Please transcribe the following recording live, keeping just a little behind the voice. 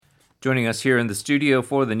Joining us here in the studio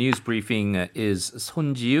for the news briefing is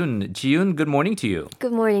Jiyoon. Jiyoon, good morning to you.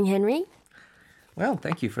 Good morning, Henry. Well,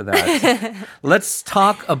 thank you for that. Let's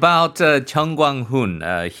talk about Chung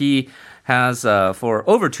Kwang-hoon. He has, for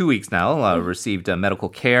over 2 weeks now, received medical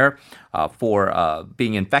care for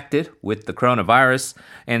being infected with the coronavirus.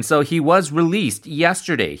 And so he was released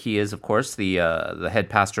yesterday. He is, of course, the head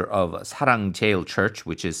pastor of 사랑제일 Church,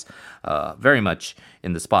 which is very much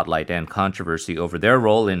in the spotlight and controversy over their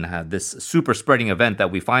role in this super spreading event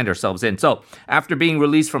that we find ourselves in. So after being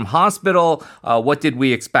released from hospital, what did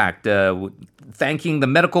we expect? Thanking the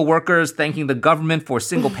medical workers, thanking the government for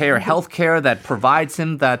single-payer health care that provides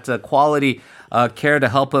him that quality care to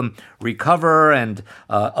help him recover, and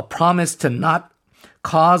a promise to not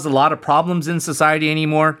cause a lot of problems in society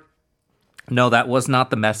anymore. No, that was not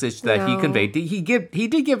the message that he conveyed. He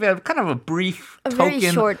did give a kind of a brief, very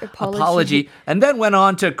short apology, and then went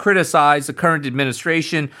on to criticize the current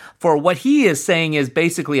administration for what he is saying is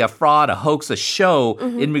basically a fraud, a hoax, a show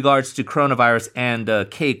in regards to coronavirus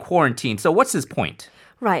and K-quarantine. So what's his point?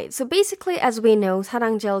 Right. So basically, as we know,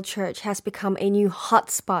 사랑제일 Church has become a new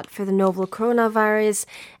hotspot for the novel coronavirus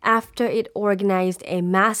after it organized a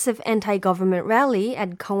massive anti-government rally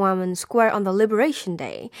at Gwanghwamun Square on the Liberation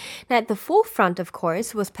Day. Now, at the forefront, of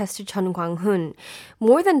course, was Pastor Chung Kwang-hoon.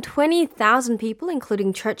 More than 20,000 people,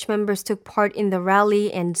 including church members, took part in the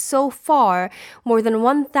rally, and so far, more than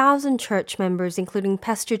 1,000 church members, including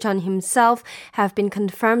Pastor Chung himself, have been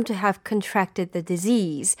confirmed to have contracted the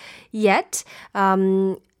disease. Yet,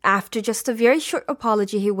 after just a very short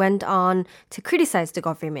apology, he went on to criticize the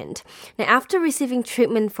government. Now, after receiving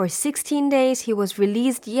treatment for 16 days, he was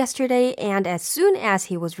released yesterday, and as soon as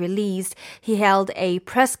he was released, he held a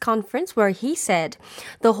press conference where he said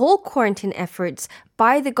the whole quarantine efforts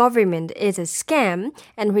by the government is a scam,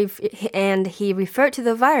 and he referred to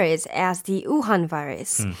the virus as the Wuhan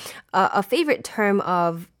virus, a favorite term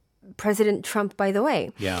of President Trump, by the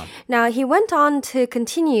way. Yeah. Now, he went on to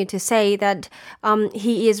continue to say that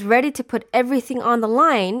he is ready to put everything on the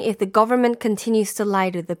line if the government continues to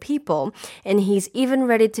lie to the people. And he's even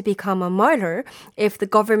ready to become a martyr if the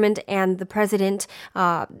government and the president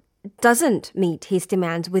doesn't meet his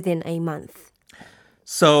demands within a month.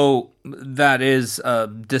 So that is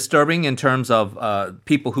disturbing in terms of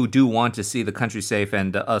people who do want to see the country safe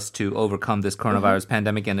and us to overcome this coronavirus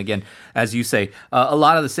pandemic. And again, as you say, a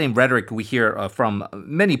lot of the same rhetoric we hear from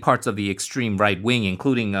many parts of the extreme right wing,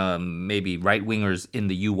 including maybe right-wingers in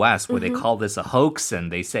the U.S., where they call this a hoax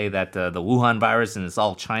and they say that the Wuhan virus and it's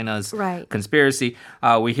all China's conspiracy.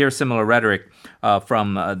 We hear similar rhetoric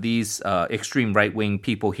from these extreme right-wing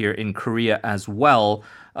people here in Korea as well.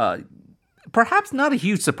 Perhaps not a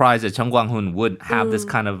huge surprise that Chung Kwang-hoon would have this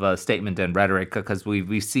kind of statement and rhetoric, because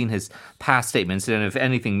we've seen his past statements, and if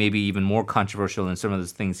anything, maybe even more controversial than some of the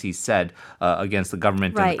things he said against the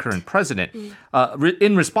government and the current president.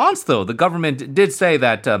 In response, though, the government did say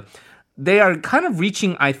that they are kind of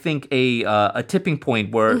reaching, I think, a tipping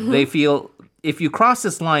point where they feel, if you cross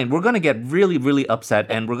this line, we're going to get really, really upset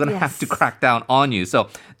and we're going to have to crack down on you. So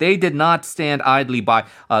they did not stand idly by.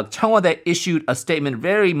 청와대 issued a statement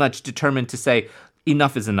very much determined to say,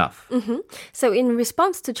 enough is enough. So in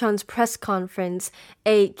response to Chun's press conference,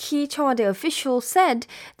 a key 청와대 official said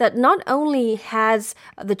that not only has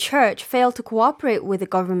the church failed to cooperate with the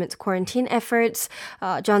government's quarantine efforts,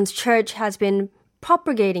 Chun's church has been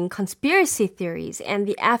propagating conspiracy theories, and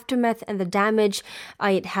the aftermath and the damage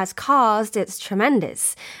it has caused is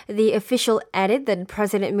tremendous. The official added that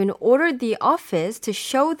President Moon ordered the office to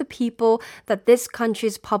show the people that this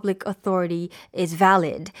country's public authority is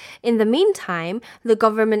valid. In the meantime, the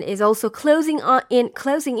government is also closing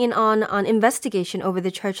in on investigation over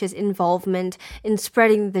the church's involvement in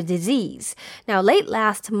spreading the disease. Now, late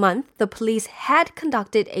last month, the police had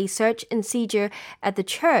conducted a search and seizure at the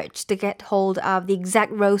church to get hold of the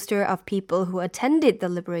exact roster of people who attended the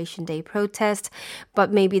Liberation Day protest,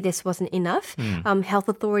 but maybe this wasn't enough. Health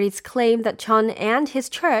authorities claim that Chun and his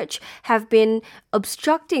church have been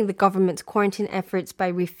obstructing the government's quarantine efforts by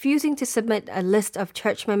refusing to submit a list of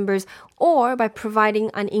church members or by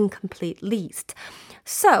providing an incomplete list.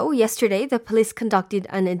 So, yesterday, the police conducted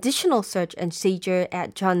an additional search and seizure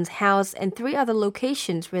at Chun's house and 3 other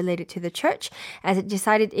locations related to the church, as it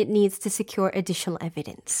decided it needs to secure additional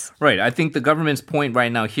evidence. Right. I think the government's point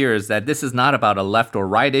right now here is that this is not about a left or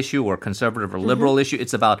right issue or conservative or liberal issue.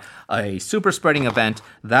 It's about a super spreading event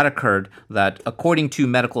that occurred that, according to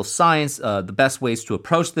medical science, the best ways to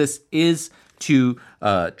approach this is to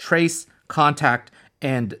trace, contact,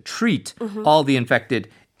 and treat all the infected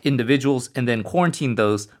individuals and then quarantine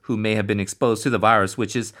those who may have been exposed to the virus,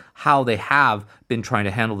 which is how they have been trying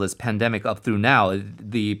to handle this pandemic up through now.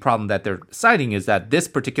 The problem that they're citing is that this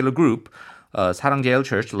particular group, 사랑제일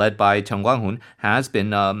Church, led by Jeong Kwang-hoon, has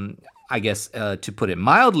been I guess, to put it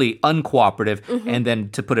mildly, uncooperative, and then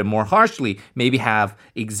to put it more harshly, maybe have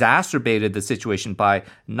exacerbated the situation by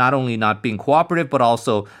not only not being cooperative, but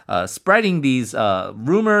also spreading these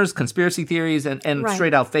rumors, conspiracy theories, and right.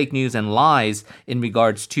 straight out fake news and lies in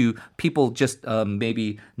regards to people just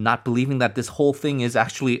maybe not believing that this whole thing is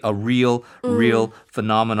actually a real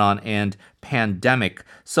phenomenon and pandemic.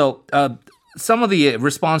 So, some of the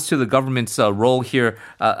response to the government's role here,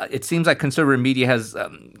 it seems like conservative media has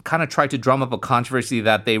kind of tried to drum up a controversy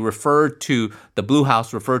that they referred to, the Blue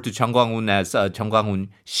House referred to Jeong Kwang-hoon as Jeong Kwang-hoon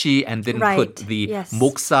Shi and didn't put the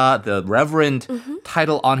Moksa, the Reverend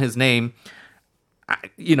title on his name.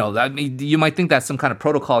 You know, I mean, you might think that's some kind of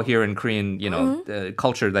protocol here in Korean,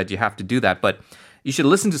 culture that you have to do that, but you should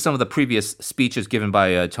listen to some of the previous speeches given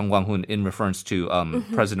by Jeong Kwang-hoon in reference to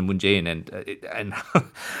President Moon Jae-in and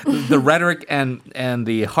the rhetoric and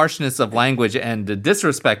the harshness of language and the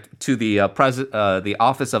disrespect to the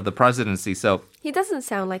office of the presidency. So he doesn't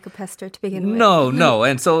sound like a pastor to begin with. No.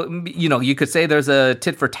 And so, you could say there's a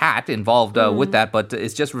tit for tat involved with that, but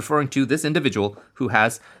it's just referring to this individual who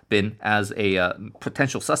has been as a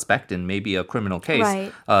potential suspect in maybe a criminal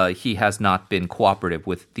case. Right. He has not been cooperative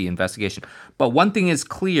with the investigation. But one thing is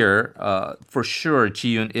clear for sure,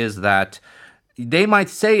 Jiyoon, is that they might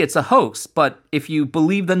say it's a hoax, but if you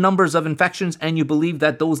believe the numbers of infections and you believe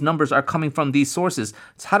that those numbers are coming from these sources,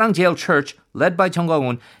 사랑제일 Church, led by Jeong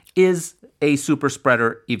Kwang-hoon, is a super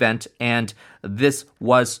spreader event, and this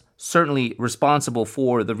was certainly responsible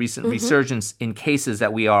for the recent resurgence in cases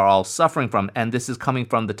that we are all suffering from. And this is coming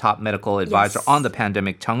from the top medical advisor on the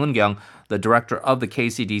pandemic, Chung Eun-kyung, the director of the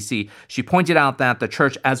KCDC. She pointed out that the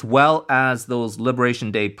church, as well as those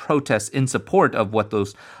Liberation Day protests in support of what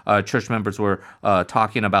those church members were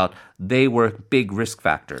talking about, they were big risk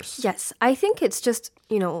factors. Yes, I think it's just,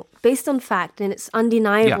 based on fact, and it's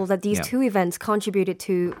undeniable that these two events contributed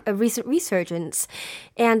to a recent resurgence.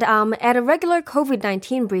 And at a regular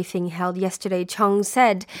COVID-19 briefing held yesterday, Chung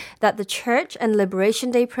said that the church and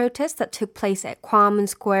Liberation Day protests that took place at Gwanmun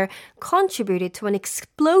Square contributed to an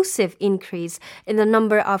explosive increase in the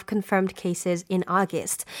number of confirmed cases in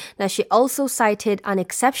August. Now, she also cited an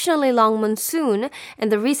exceptionally long monsoon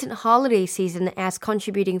and the recent holiday season as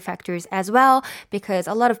contributing factors as well, because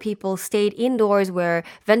a lot of people stayed indoors where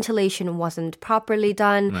ventilation wasn't properly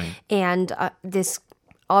done, and this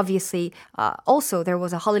obviously, also there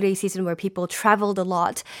was a holiday season where people traveled a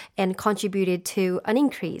lot and contributed to an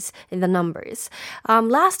increase in the numbers.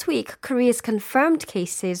 Last week, Korea's confirmed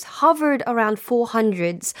cases hovered around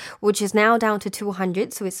 400s, which is now down to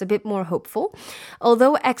 200, so it's a bit more hopeful.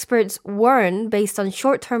 Although experts warn, based on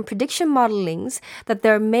short-term prediction modelings, that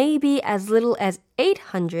there may be as little as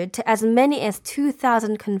 800 to as many as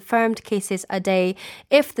 2,000 confirmed cases a day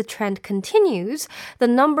if the trend continues. The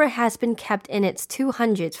number has been kept in its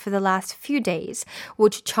 200s for the last few days,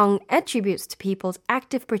 which Chung attributes to people's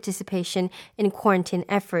active participation in quarantine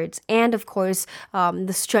efforts and, of course,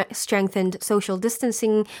 the strengthened social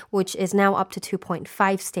distancing, which is now up to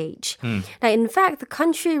 2.5 stage. Now, in fact, the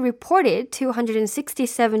country reported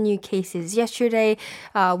 267 new cases yesterday,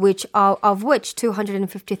 of which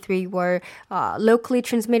 253 were locally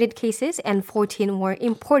transmitted cases and 14 were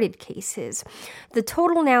imported cases. The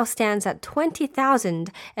total now stands at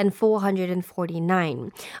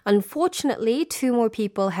 20,449. Unfortunately, 2 more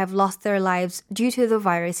people have lost their lives due to the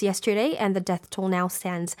virus yesterday, and the death toll now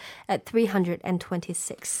stands at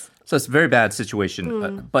 326. So it's a very bad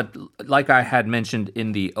situation. But like I had mentioned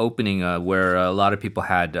in the opening, where a lot of people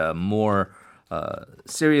had more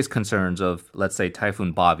serious concerns of, let's say,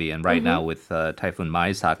 Typhoon Bobby, and right now with Typhoon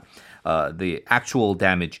Maisak, the actual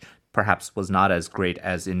damage perhaps was not as great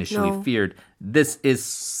as initially feared. This is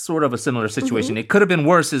sort of a similar situation. It could have been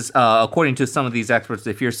worse, according to some of these experts.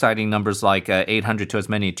 If you're citing numbers like 800 to as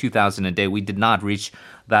many as 2,000 a day, we did not reach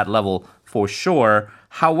that level for sure.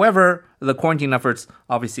 However, the quarantine efforts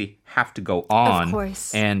obviously have to go on. Of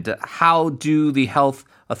course. And how do the health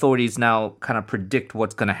authorities now kind of predict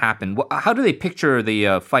what's going to happen? How do they picture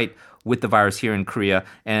the fight with the virus here in Korea?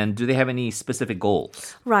 And do they have any specific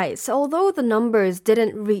goals? Right. So although the numbers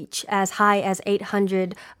didn't reach as high as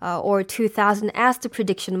 800 or 2,000 as the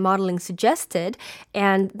prediction modeling suggested,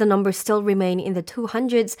 and the numbers still remain in the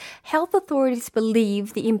 200s, health authorities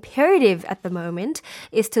believe the imperative at the moment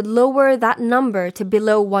is to lower that number to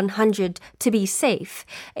below 100 to be safe,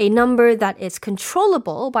 a number that is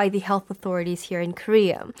controllable by the health authorities here in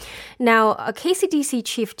Korea. Now, KCDC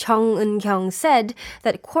Chief Chung Eun-kyung said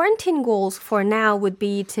that quarantine goals for now would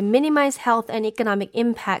be to minimize health and economic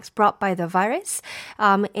impacts brought by the virus,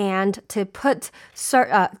 and to put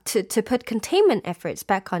containment efforts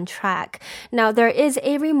back on track. Now, there is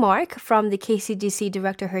a remark from the KCDC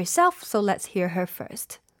director herself, so let's hear her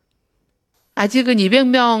first. 아직은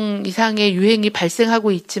 200명 이상의 유행이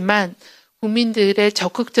발생하고 있지만 국민들의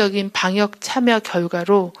적극적인 방역 참여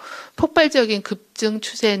결과로 폭발적인 급증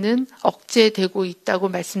추세는 억제되고 있다고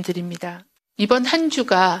말씀드립니다. 이번 한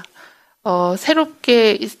주가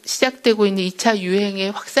새롭게 시작되고 있는 2차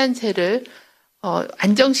유행의 확산세를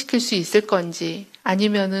안정시킬 수 있을 건지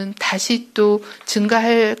아니면은 다시 또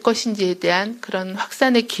증가할 것인지에 대한 그런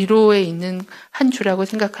확산의 기로에 있는 한 주라고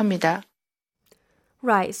생각합니다.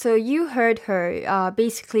 Right, so you heard her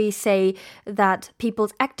basically say that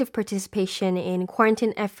people's active participation in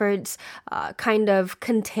quarantine efforts kind of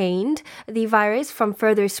contained the virus from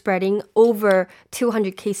further spreading over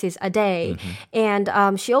 200 cases a day. Mm-hmm.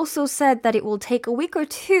 And she also said that it will take a week or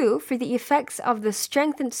two for the effects of the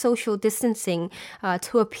strengthened social distancing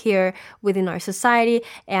to appear within our society,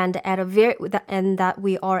 and that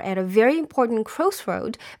we are at a very important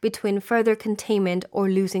crossroad between further containment or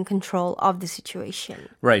losing control of the situation.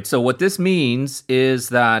 Right. So what this means is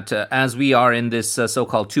that as we are in this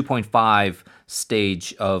so-called 2.5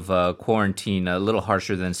 stage of quarantine, a little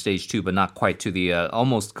harsher than stage 2, but not quite to the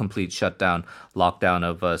almost complete shutdown, lockdown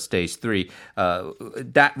of stage 3,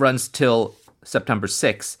 that runs till September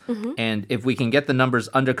 6th. Mm-hmm. And if we can get the numbers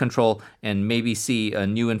under control and maybe see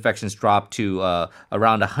new infections drop to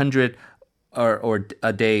around 100 or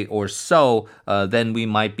a day or so, then we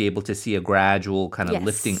might be able to see a gradual kind of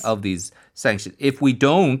lifting of these sanctions. If we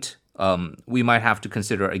don't, we might have to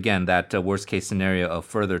consider again that worst case scenario of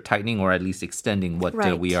further tightening or at least extending what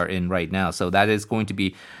we are in right now. So that is going to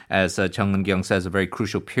be, as Chung Eun-kyung says, a very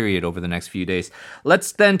crucial period over the next few days.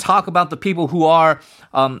 Let's then talk about the people who are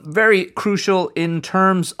very crucial in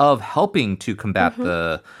terms of helping to combat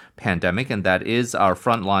the pandemic, and that is our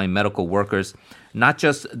frontline medical workers. Not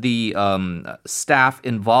just the staff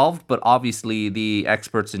involved, but obviously the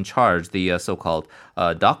experts in charge, the so-called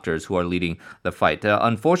doctors who are leading the fight.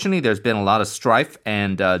 Unfortunately, there's been a lot of strife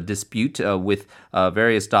and dispute with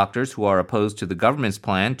various doctors who are opposed to the government's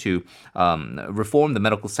plan to reform the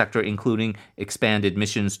medical sector, including expand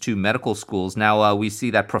admissions to medical schools. Now, we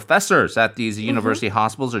see that professors at these university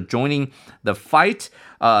hospitals are joining the fight.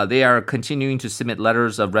 They are continuing to submit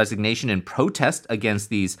letters of resignation in protest against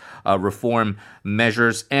these reform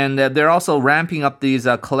measures. And they're also ramping up these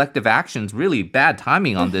collective actions, really bad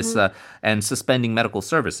timing on this, and suspending medical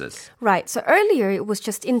services. Right. So earlier it was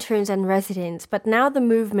just interns and residents, but now the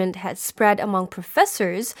movement has spread among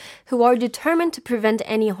professors who are determined to prevent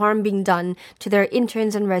any harm being done to their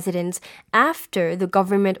interns and residents after the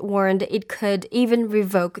government warned it could even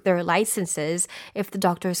revoke their licenses if the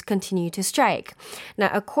doctors continue to strike.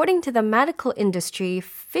 Now, according to the medical industry,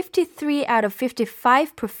 53 out of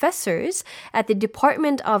 55 professors at the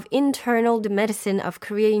Department of Internal Medicine of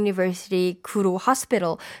Korea University Kuro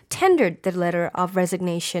Hospital tendered the letter of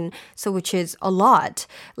resignation, so which is a lot,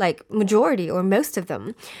 like majority or most of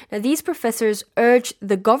them. Now, these professors urged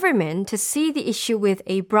the government to see the issue with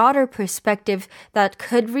a broader perspective that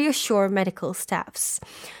could reassure medical staffs.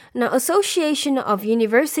 Now, Association of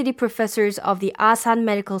University Professors of the Asan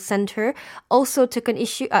Medical Center also took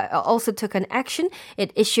an action.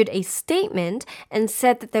 It issued a statement and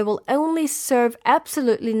said that they will only serve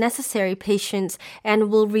absolutely necessary patients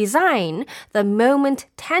and will resign the moment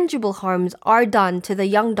tangible harms are done to the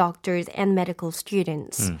young doctors and medical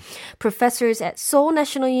students. Professors at Seoul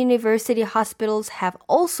National University hospitals have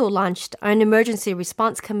also launched an emergency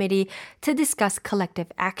response committee to discuss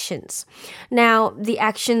collective actions. Now, the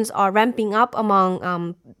actions are ramping up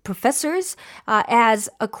among professors as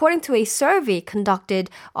according to a survey conducted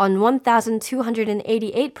on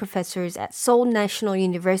 1,288 professors at Seoul National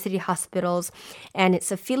University hospitals and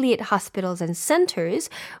its affiliate hospitals and centers,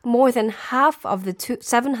 more than half of the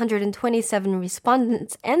 727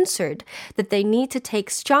 respondents answered that they need to take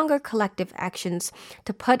stronger collective actions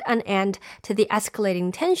to put an end to the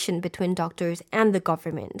escalating tension between doctors and the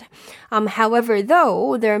government. However,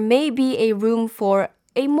 though, there may be a room for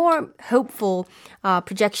a more hopeful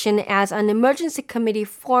projection as an emergency committee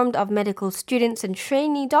formed of medical students and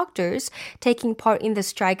trainee doctors taking part in the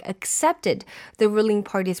strike accepted the ruling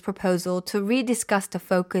party's proposal to rediscuss the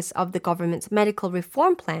focus of the government's medical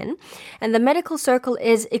reform plan. And the medical circle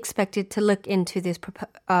is expected to look into this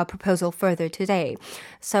proposal further today.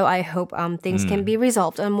 So I hope things can be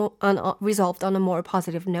resolved on a more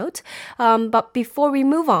positive note. But before we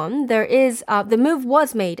move on, the move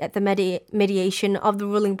was made at the mediation of the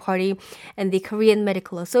ruling party and the Korean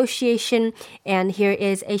Medical Association. And here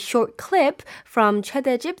is a short clip from Choi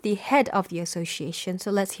Dae-jip, the head of the association.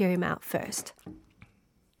 So let's hear him out first.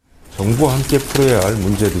 정부와 함께 풀어야 할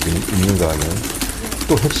문제들이 있는가 하면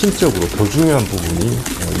또 핵심적으로 더 중요한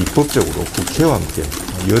부분이 입법적으로 국회와 함께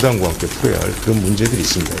여당과 함께 풀어야 할 그런 문제들이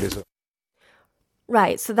있습니다. 그래서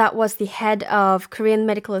Right, so that was the head of Korean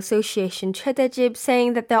Medical Association, Choi Dae-jip,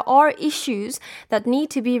 saying that there are issues that need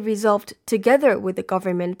to be resolved together with the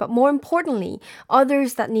government, but more importantly,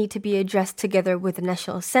 others that need to be addressed together with the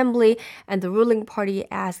National Assembly and the ruling party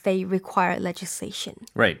as they require legislation.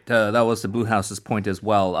 Right, that was the Blue House's point as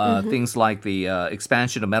well. Things like the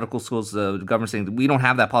expansion of medical schools, the government saying that we don't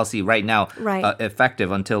have that policy right now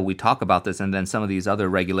effective until we talk about this, and then some of these other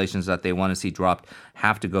regulations that they want to see dropped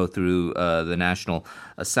have to go through the National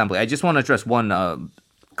Assembly. I just want to address one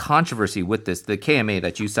controversy with this. The KMA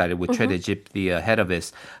that you cited with Choi Dae-jip, the head of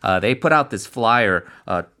this, they put out this flyer,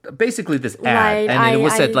 basically this ad, and it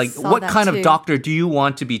was said, like, what kind of doctor do you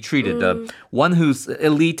want to be treated? One who's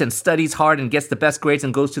elite and studies hard and gets the best grades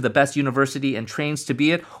and goes to the best university and trains to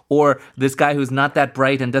be it? Or this guy who's not that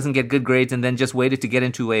bright and doesn't get good grades and then just waited to get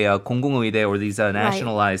into a 공공의대 or these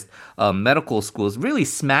nationalized medical schools, really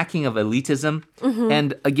smacking of elitism.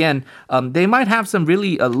 And again, they might have some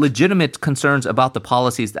really legitimate concerns about the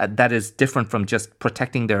policies that is different from just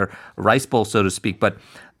protecting their rice bowl, so to speak. But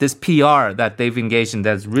this PR that they've engaged in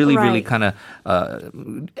that's really kind of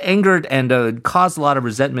angered and caused a lot of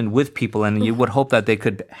resentment with people. And you would hope that they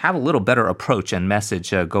could have a little better approach and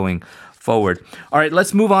message going forward. All right,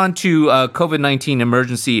 let's move on to COVID-19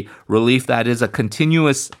 emergency relief. That is a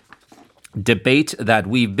continuous debate that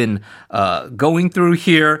we've been going through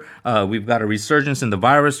here. We've got a resurgence in the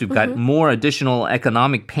virus. We've got more additional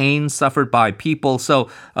economic pain suffered by people. So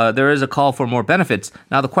there is a call for more benefits.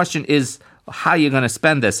 Now, the question is, how are you going to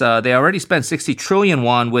spend this? They already spent 60 trillion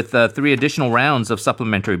won with 3 additional rounds of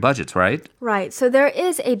supplementary budgets, right? Right. So there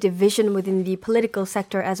is a division within the political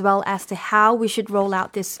sector as well as to how we should roll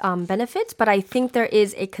out this benefit. But I think there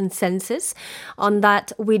is a consensus on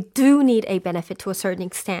that we do need a benefit to a certain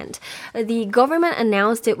extent. The government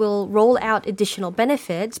announced it will roll out additional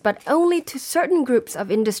benefits, but only to certain groups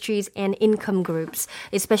of industries and income groups,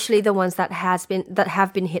 especially the ones that have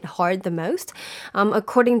been hit hard the most.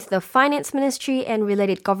 According to the Finance Ministry and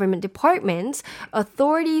related government departments,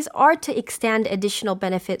 authorities are to extend additional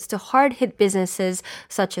benefits to hard-hit businesses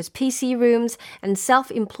such as PC rooms and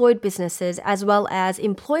self-employed businesses, as well as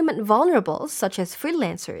employment vulnerables such as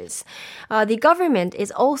freelancers. The government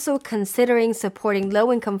is also considering supporting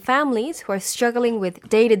low-income families who are struggling with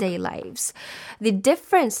day-to-day lives. The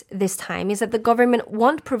difference this time is that the government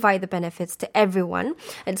won't provide the benefits to everyone.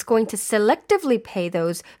 It's going to selectively pay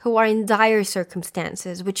those who are in dire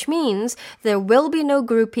circumstances, which means there will be no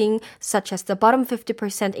grouping such as the bottom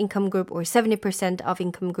 50% income group or 70% of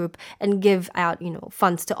income group and give out,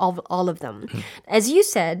 funds to all of them. As you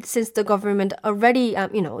said, since the government already,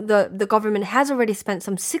 the government has already spent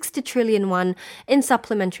some 60 trillion won in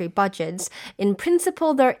supplementary budgets, in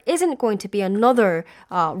principle, there isn't going to be another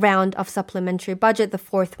round of supplementary budget, the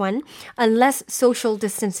fourth one, unless social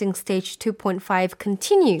distancing stage 2.5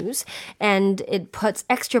 continues and it puts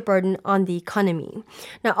extra burden on the economy.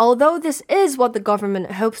 Now, although this is what the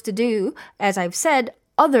government hopes to do, as I've said,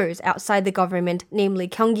 others outside the government, namely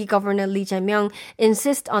Gyeonggi Governor Lee Jae-myung,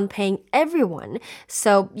 insist on paying everyone.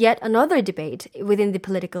 So yet another debate within the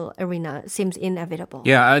political arena seems inevitable.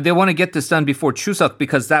 Yeah, they want to get this done before Chuseok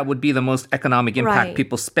because that would be the most economic impact, Right.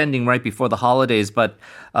 people spending right before the holidays. But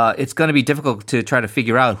it's going to be difficult to try to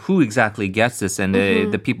figure out who exactly gets this. And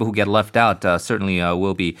the people who get left out certainly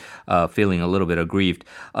will be feeling a little bit aggrieved.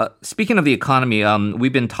 Speaking of the economy,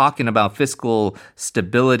 we've been talking about fiscal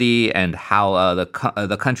stability and how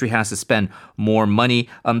the country has to spend more money.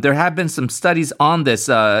 There have been some studies on this,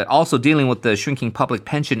 also dealing with the shrinking public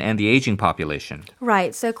pension and the aging population.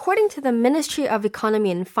 Right. So according to the Ministry of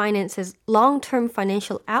Economy and Finance's long-term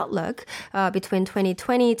financial outlook between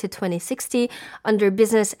 2020 to 2060, under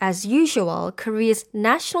business as usual, Korea's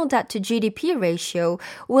national debt to GDP ratio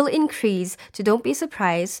will increase to, don't be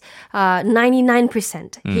surprised,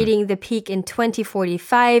 99%, hitting the peak in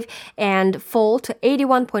 2045 and fall to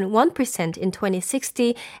 81.1% in 2060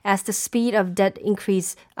 2060 as the speed of debt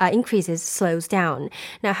increases slows down.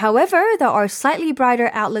 Now, however, there are slightly brighter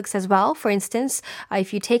outlooks as well. For instance,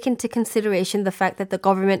 if you take into consideration the fact that the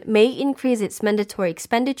government may increase its mandatory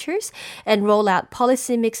expenditures and roll out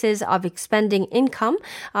policy mixes of expending income,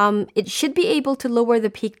 it should be able to lower the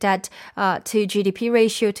peak debt to GDP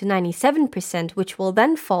ratio to 97%, which will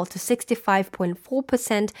then fall to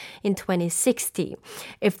 65.4% in 2060.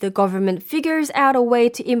 If the government figures out a way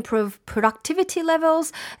to improve productivity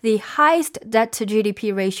levels, the highest debt to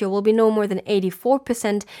GDP ratio will be no more than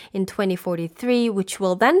 84% in 2043, which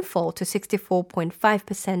will then fall to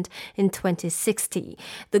 64.5% in 2060.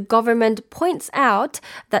 The government points out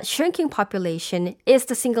that shrinking population is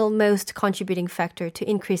the single most contributing factor to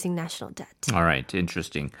increasing national debt. All right,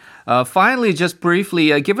 interesting. Finally, just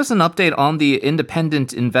briefly, give us an update on the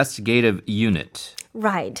Independent Investigative Unit.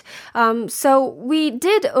 Right. So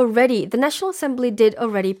the National Assembly did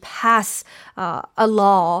already pass a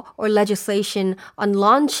law or legislation on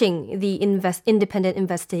launching the Independent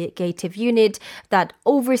Investigative Unit that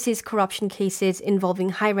oversees corruption cases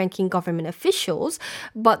involving high-ranking government officials,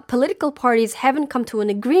 but political parties haven't come to an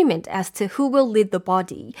agreement as to who will lead the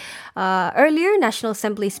body. Earlier, National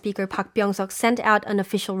Assembly Speaker Park Byung-seok sent out an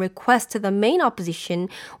official request to the main opposition,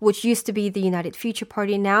 which used to be the United Future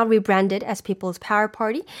Party, now rebranded as People's Power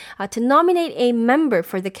Party, to nominate a member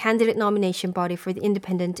for the candidate nomination body for the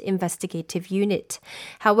Independent Investigative Unit.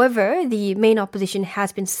 However, the main opposition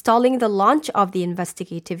has been stalling the launch of the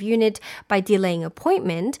investigative unit by delaying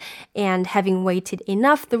appointment, and having waited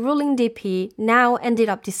enough, the ruling DP now ended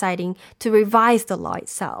up deciding to revise the law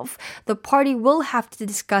itself. The party will have to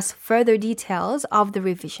discuss further details of the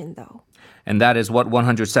revision, though. And that is what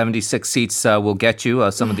 176 seats will get you.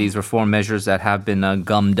 Some of these reform measures that have been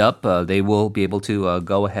gummed up, they will be able to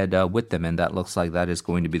go ahead with them. And that looks like that is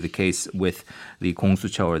going to be the case with the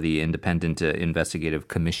공수처, or the Independent Investigative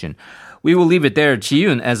Commission. We will leave it there.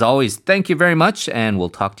 Jiyoon, as always, thank you very much, and we'll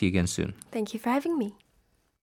talk to you again soon. Thank you for having me.